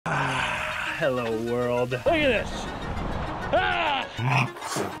Hello world. Look at this. Ah!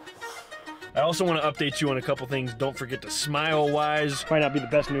 I also want to update you on a couple things. Don't forget to smile-wise. Might not be the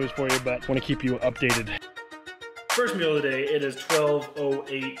best news for you, but I want to keep you updated. First meal of the day, it is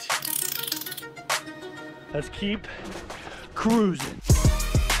 12:08. Let's keep cruising.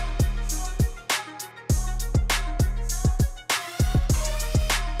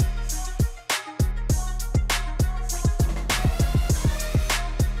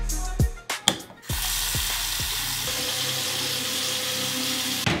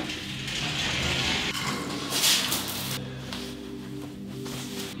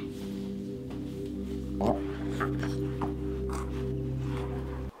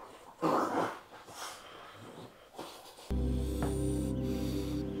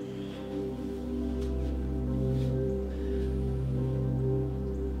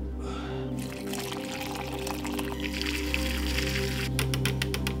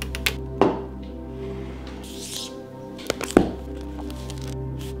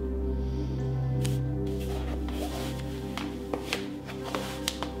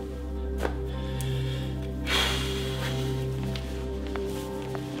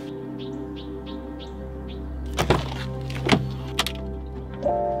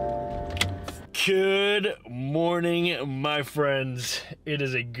 Good morning, my friends. It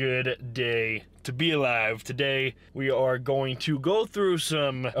is a good day to be alive. Today, we are going to go through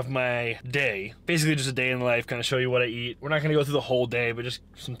some of my day. Basically just a day in life, kind of show you what I eat. We're not gonna go through the whole day, but just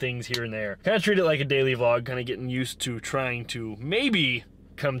some things here and there. Kind of treat it like a daily vlog, kind of getting used to trying to maybe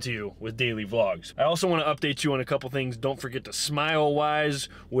come to you with daily vlogs. I also want to update you on a couple things. Don't forget to smile-wise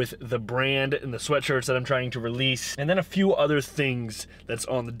with the brand and the sweatshirts that I'm trying to release, and then a few other things that's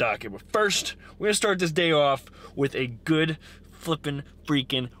on the docket. But first, we're gonna start this day off with a good flippin'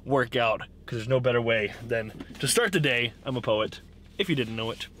 freaking workout, because there's no better way than to start the day, I'm a poet, if you didn't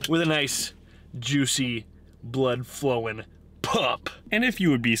know it, with a nice, juicy, blood-flowing pump. And if you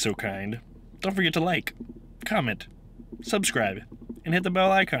would be so kind, don't forget to like, comment, subscribe, and hit the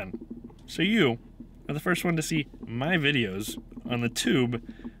bell icon so you are the first one to see my videos on the tube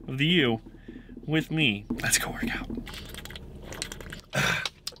of the U with me. Let's go work out.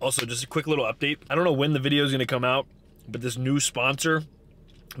 Also, just a quick little update. I don't know when the video is gonna come out, but this new sponsor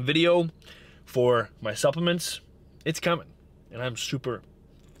video for my supplements, it's coming, and I'm super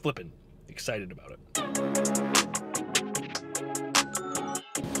flippin' excited about it.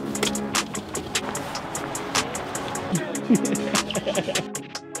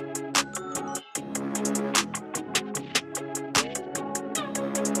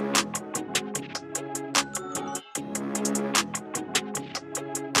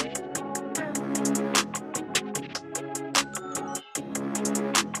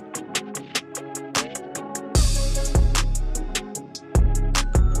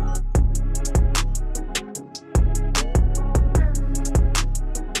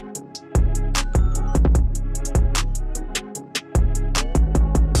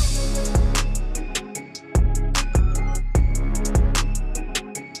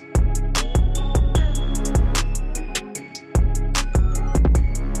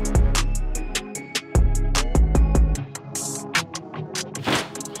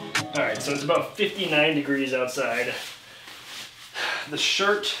 So it's about 59 degrees outside. The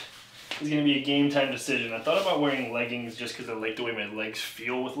shirt is gonna be a game time decision. I thought about wearing leggings just because I like the way my legs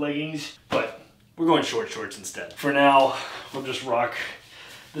feel with leggings, but we're going short shorts instead. For now, we'll just rock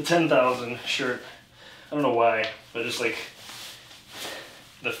the 10,000 shirt. I don't know why, but just like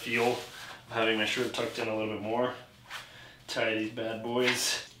the feel of having my shirt tucked in a little bit more. Tie these bad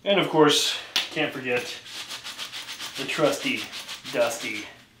boys. And of course, can't forget the trusty, dusty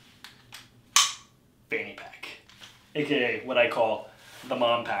fanny pack, aka what I call the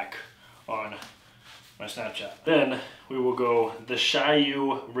mom pack on my Snapchat. Then we will go the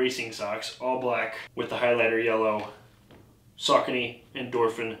Xiaoyu racing socks, all black with the highlighter yellow, Saucony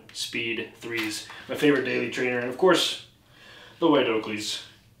Endorphin Speed 3s, my favorite daily trainer, and of course the white Oakleys,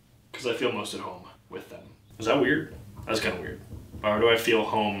 because I feel most at home with them. Is that weird? That's kind of weird. Or do I feel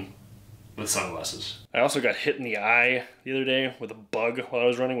home with sunglasses? I also got hit in the eye the other day with a bug while I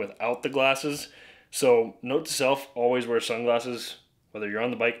was running without the glasses. So note to self, always wear sunglasses, whether you're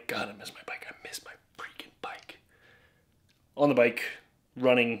on the bike. God, I miss my bike. I miss my freaking bike. On the bike,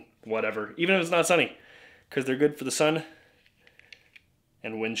 running, whatever, even if it's not sunny, because they're good for the sun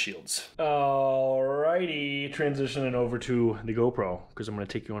and windshields. Alrighty, transitioning over to the GoPro, because I'm gonna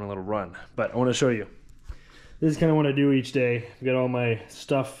take you on a little run. But I wanna show you. This is kind of what I do each day. I've got all my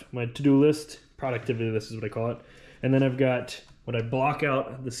stuff, my to-do list, productivity list is what I call it. And then I've got what I block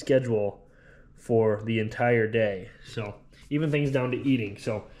out the schedule for the entire day. So even things down to eating.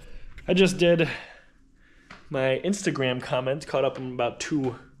 So I just did my Instagram comments, caught up in about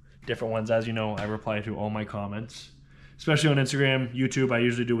 2 different ones. As you know, I reply to all my comments, especially on Instagram. YouTube, I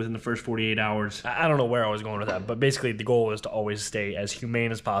usually do within the first 48 hours. I don't know where I was going with that, but basically the goal is to always stay as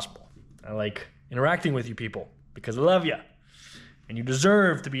humane as possible. I like interacting with you people because I love you and you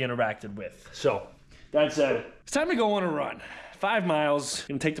deserve to be interacted with. So that said, it's time to go on a run. 5 miles,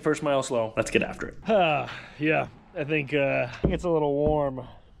 gonna take the first mile slow. Let's get after it. Yeah, I think it's a little warm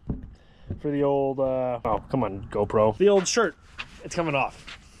for the old, oh, come on, GoPro. The old shirt, it's coming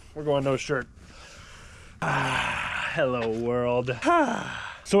off. We're going no shirt. Hello, world.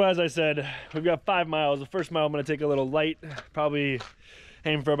 So as I said, we've got 5 miles. The first mile I'm gonna take a little light, probably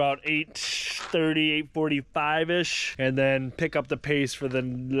aim for about 8:30, 8:45-ish, and then pick up the pace for the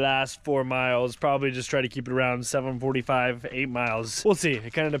last 4 miles. Probably just try to keep it around 7:45, 8 miles. We'll see.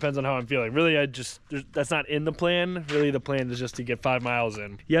 It kind of depends on how I'm feeling. Really, that's not in the plan. Really, the plan is just to get 5 miles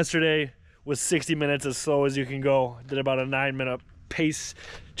in. Yesterday was 60 minutes, as slow as you can go. Did about a 9-minute pace,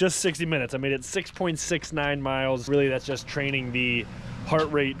 just 60 minutes. I made it 6.69 miles. Really, that's just training the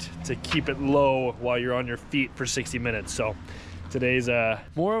heart rate to keep it low while you're on your feet for 60 minutes. So today's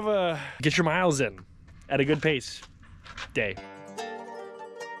more of a get your miles in at a good pace day.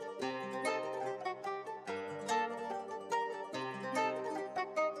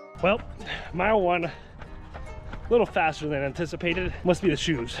 Well, mile 1, a little faster than anticipated. Must be the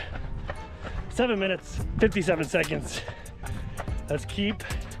shoes. 7 minutes, 57 seconds. Let's keep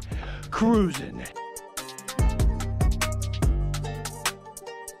cruising.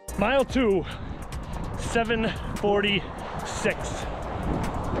 Mile 2, 7:46.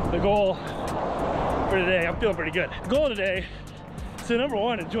 The goal for today, I'm feeling pretty good. The goal today, so number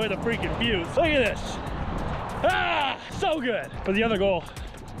 1, enjoy the freaking views. Look at this. Ah, so good. But the other goal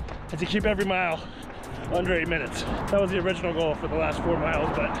is to keep every mile under 8 minutes. That was the original goal for the last 4 miles,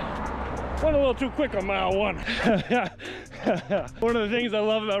 but went a little too quick on mile 1. One of the things I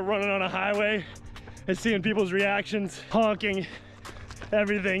love about running on a highway is seeing people's reactions, honking,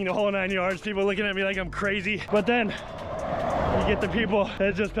 everything, the whole 9 yards, people looking at me like I'm crazy. But then you get the people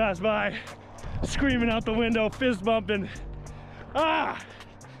that just passed by, screaming out the window, fist bumping.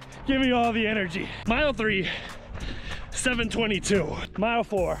 Give me all the energy. Mile 3, 7:22. Mile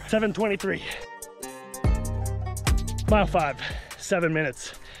 4, 7:23. Mile 5, 7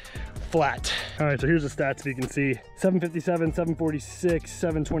 minutes flat. All right, so here's the stats so you can see. 7:57, 7:46,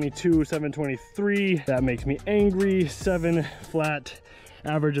 7:22, 7:23. That makes me angry. 7 flat,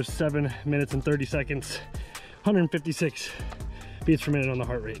 average of 7 minutes and 30 seconds. 156 beats per minute on the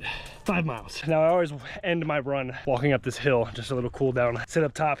heart rate. 5 miles. Now I always end my run walking up this hill, just a little cool down, sit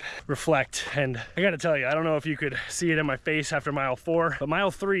up top, reflect. And I gotta tell you, I don't know if you could see it in my face after mile 4, but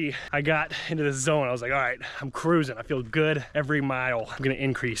mile 3, I got into this zone. I was like, all right, I'm cruising. I feel good. Every mile, I'm gonna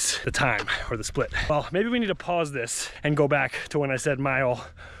increase the time or the split. Well, maybe we need to pause this and go back to when I said mile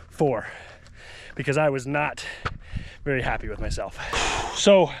 4, because I was not very happy with myself.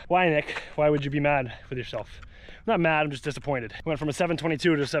 So why, Nick? Why would you be mad with yourself? I'm not mad, I'm just disappointed. I went from a 7:22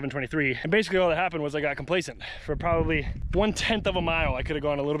 to a 7:23. And basically all that happened was I got complacent. For probably 1/10 of a mile, I could have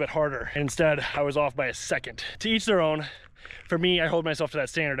gone a little bit harder. And instead, I was off by a second. To each their own. For me, I hold myself to that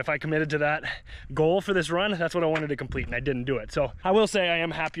standard. If I committed to that goal for this run, that's what I wanted to complete, and I didn't do it. So I will say I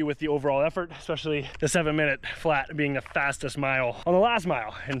am happy with the overall effort, especially the 7-minute flat being the fastest mile on the last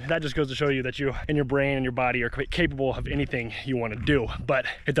mile. And that just goes to show you that you and your brain and your body are capable of anything you want to do. But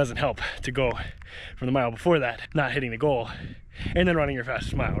it doesn't help to go from the mile before that, not hitting the goal, and then running your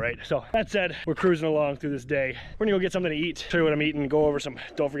fastest mile, right? So that said, we're cruising along through this day. We're gonna go get something to eat, show you what I'm eating, go over some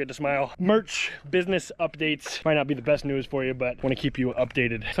Don't Forget to Smile merch, business updates. Might not be the best news for you, but want to keep you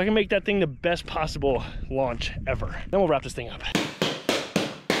updated so I can make that thing the best possible launch ever. Then we'll wrap this thing up.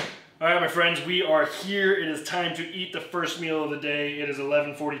 All right, my friends, we are here. It is time to eat the first meal of the day. It is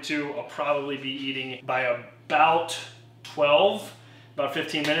 11:42. I'll probably be eating by about 12. About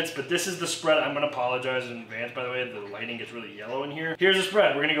 15 minutes, but this is the spread. I'm gonna apologize in advance, by the way, the lighting gets really yellow in here. Here's the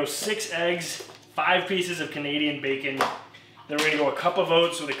spread. We're gonna go 6 eggs, 5 pieces of Canadian bacon. Then we're gonna go a cup of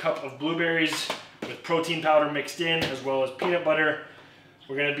oats with a cup of blueberries with protein powder mixed in, as well as peanut butter.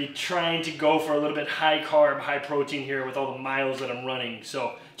 We're gonna be trying to go for a little bit high carb, high protein here with all the miles that I'm running.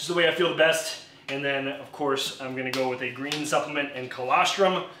 So just the way I feel the best. And then, of course, I'm gonna go with a green supplement and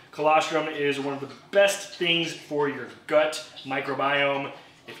colostrum. Colostrum is one of the best things for your gut microbiome.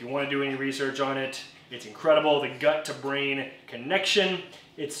 If you wanna do any research on it, it's incredible. The gut to brain connection,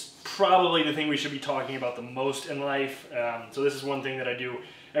 it's probably the thing we should be talking about the most in life. So this is one thing that I do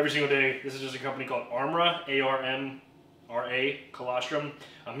every single day. This is just a company called Armra, A-R-M-R-A, colostrum.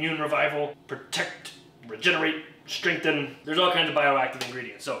 Immune revival, protect, regenerate, strengthen. There's all kinds of bioactive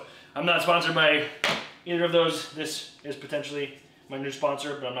ingredients. So I'm not sponsored by either of those. This is potentially my new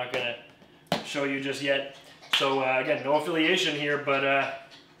sponsor, but I'm not gonna show you just yet. So again, no affiliation here, but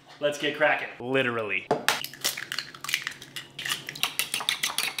let's get cracking. Literally.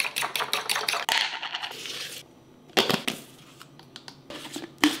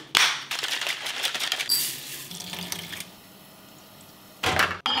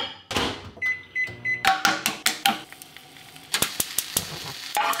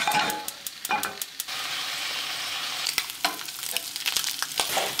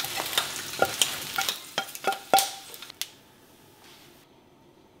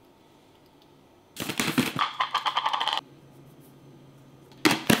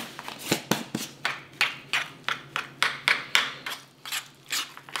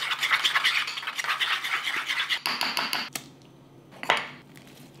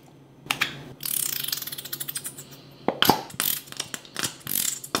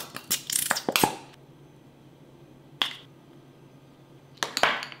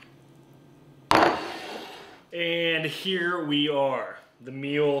 And here we are, the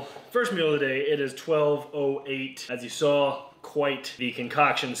meal, first meal of the day. It is 12:08. As you saw, quite the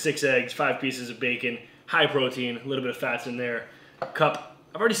concoction. 6 eggs, 5 pieces of bacon, high protein, a little bit of fats in there, cup.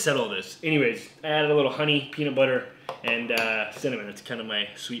 I've already said all this. Anyways, I added a little honey, peanut butter, and cinnamon. It's kind of my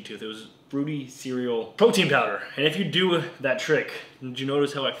sweet tooth. It was fruity cereal protein powder. And if you do that trick, did you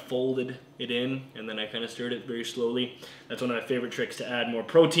notice how I folded it in and then I kind of stirred it very slowly? That's one of my favorite tricks to add more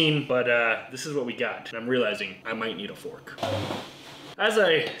protein, but this is what we got. And I'm realizing I might need a fork. As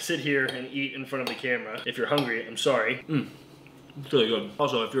I sit here and eat in front of the camera, if you're hungry, I'm sorry. It's really good.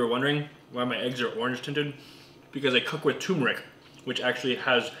 Also, if you were wondering why my eggs are orange tinted, because I cook with turmeric, which actually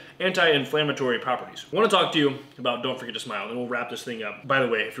has anti-inflammatory properties. I want to talk to you about Don't Forget to Smile, and we'll wrap this thing up. By the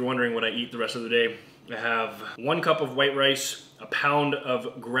way, if you're wondering what I eat the rest of the day, I have 1 cup of white rice, a pound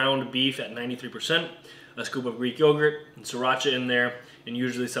of ground beef at 93%, a scoop of Greek yogurt, and sriracha in there, and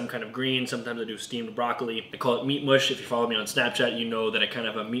usually some kind of green. Sometimes I do steamed broccoli. I call it meat mush. If you follow me on Snapchat, you know that I kind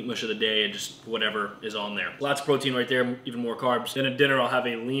of have a meat mush of the day and just whatever is on there. Lots of protein right there, even more carbs. Then at dinner, I'll have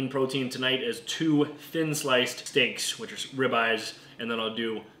a lean protein. Tonight is 2 thin sliced steaks, which are ribeyes, and then I'll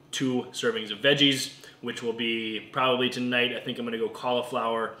do 2 servings of veggies, which will be probably tonight. I think I'm gonna go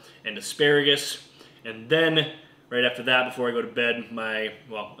cauliflower and asparagus. And then right after that, before I go to bed,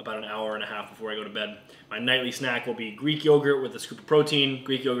 about an hour and a half before I go to bed, my nightly snack will be Greek yogurt with a scoop of protein.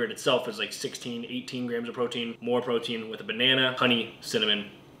 Greek yogurt itself is like 16, 18 grams of protein. More protein with a banana, honey, cinnamon.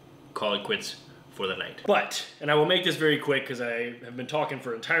 Call it quits for the night. But, and I will make this very quick because I have been talking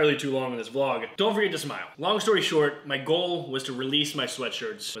for entirely too long in this vlog, don't forget to smile. Long story short, my goal was to release my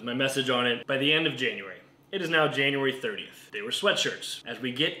sweatshirts with my message on it by the end of January. It is now January 30th. They were sweatshirts. As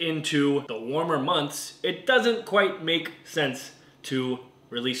we get into the warmer months, it doesn't quite make sense to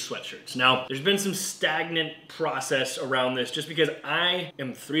release sweatshirts. Now, there's been some stagnant process around this just because I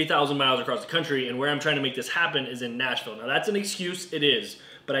am 3,000 miles across the country and where I'm trying to make this happen is in Nashville. Now, that's an excuse, it is,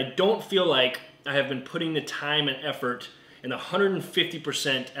 but I don't feel like I have been putting the time and effort and the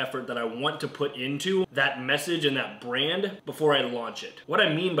 150% effort that I want to put into that message and that brand before I launch it. What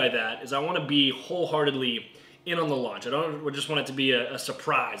I mean by that is I want to be wholeheartedly in on the launch. I don't just want it to be a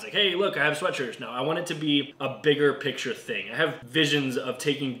surprise, like, hey, look, I have sweatshirts now. I want it to be a bigger picture thing. I have visions of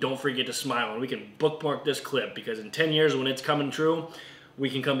taking Don't Forget to Smile, and we can bookmark this clip because in 10 years when it's coming true,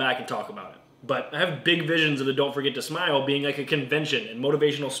 we can come back and talk about it. But I have big visions of the Don't Forget to Smile being like a convention and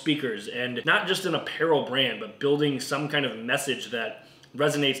motivational speakers and not just an apparel brand, but building some kind of message that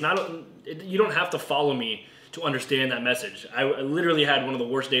resonates. You don't have to follow me to understand that message. I literally had one of the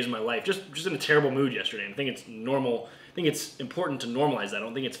worst days of my life, just in a terrible mood yesterday. I think it's normal. I think it's important to normalize that. I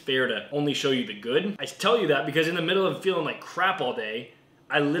don't think it's fair to only show you the good. I tell you that because in the middle of feeling like crap all day,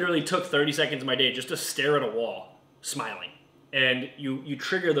 I literally took 30 seconds of my day just to stare at a wall, smiling. And you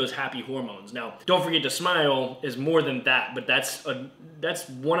trigger those happy hormones. Now, Don't Forget to Smile is more than that, but that's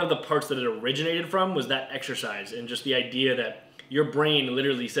one of the parts that it originated from was that exercise and just the idea that your brain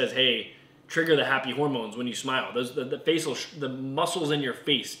literally says, hey, trigger the happy hormones when you smile. The muscles in your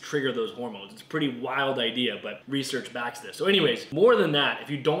face trigger those hormones. It's a pretty wild idea, but research backs this. So anyways, more than that, if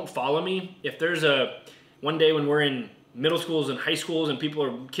you don't follow me, if there's one day when we're in middle schools and high schools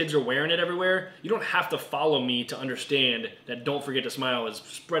and kids are wearing it everywhere, you don't have to follow me to understand that Don't Forget to Smile is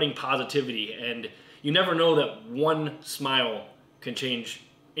spreading positivity, and you never know that one smile can change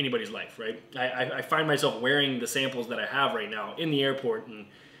anybody's life, right? I find myself wearing the samples that I have right now in the airport and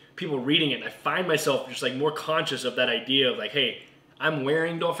people reading it, and I find myself just like more conscious of that idea of like, hey, I'm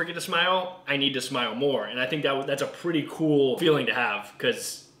wearing Don't Forget to Smile, I need to smile more. And I think that's a pretty cool feeling to have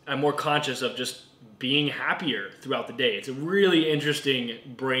because I'm more conscious of just being happier throughout the day. It's a really interesting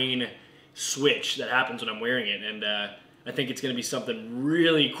brain switch that happens when I'm wearing it, and I think it's going to be something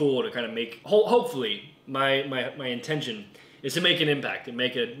really cool to kind of make. Hopefully, my intention is to make an impact and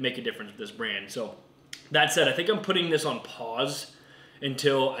make a difference with this brand. So that said, I think I'm putting this on pause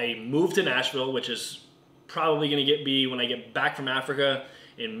until I move to Nashville, which is probably going to be when I get back from Africa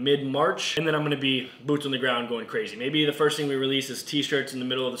in mid-March, and then I'm going to be boots on the ground going crazy. Maybe the first thing we release is t-shirts in the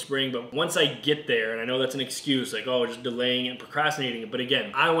middle of the spring, but once I get there, and I know that's an excuse, like, oh, just delaying it and procrastinating it, but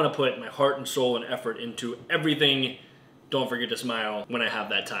again, I want to put my heart and soul and effort into everything Don't Forget to Smile when I have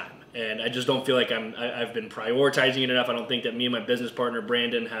that time. And I just don't feel like I've been prioritizing it enough. I don't think that me and my business partner,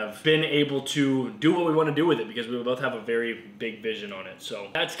 Brandon, have been able to do what we want to do with it, because we both have a very big vision on it. So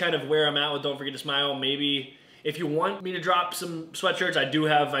that's kind of where I'm at with Don't Forget to Smile. Maybe if you want me to drop some sweatshirts,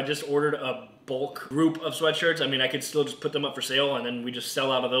 I just ordered a bulk group of sweatshirts. I mean, I could still just put them up for sale and then we just sell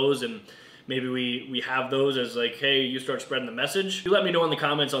out of those, and maybe we have those as like, hey, you start spreading the message. You let me know in the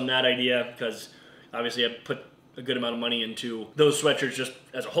comments on that idea, because obviously I put a good amount of money into those sweatshirts just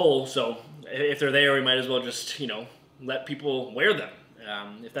as a whole, so if they're there, we might as well just, you know, let people wear them.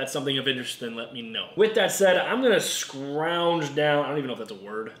 If that's something of interest, then let me know. With that said, I'm gonna scrounge down, I don't even know if that's a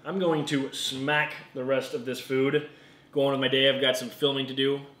word, I'm going to smack the rest of this food. Go on with my day. I've got some filming to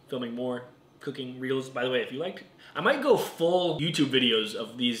do, filming more cooking reels. By the way, if you like, I might go full YouTube videos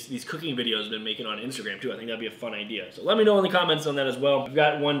of these cooking videos I've been making on Instagram too. I think that'd be a fun idea. So let me know in the comments on that as well. I've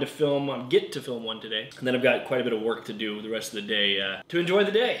got one to film, get to film one today. And then I've got quite a bit of work to do the rest of the day to enjoy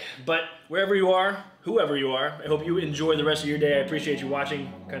the day. But wherever you are, whoever you are, I hope you enjoy the rest of your day. I appreciate you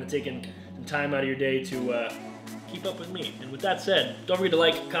watching, kind of taking some time out of your day to keep up with me. And with that said, don't forget to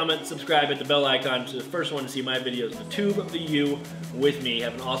like, comment, subscribe, hit the bell icon to the first one to see my videos, the tube of the you with me.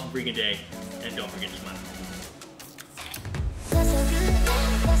 Have an awesome freaking day, and don't forget to smile.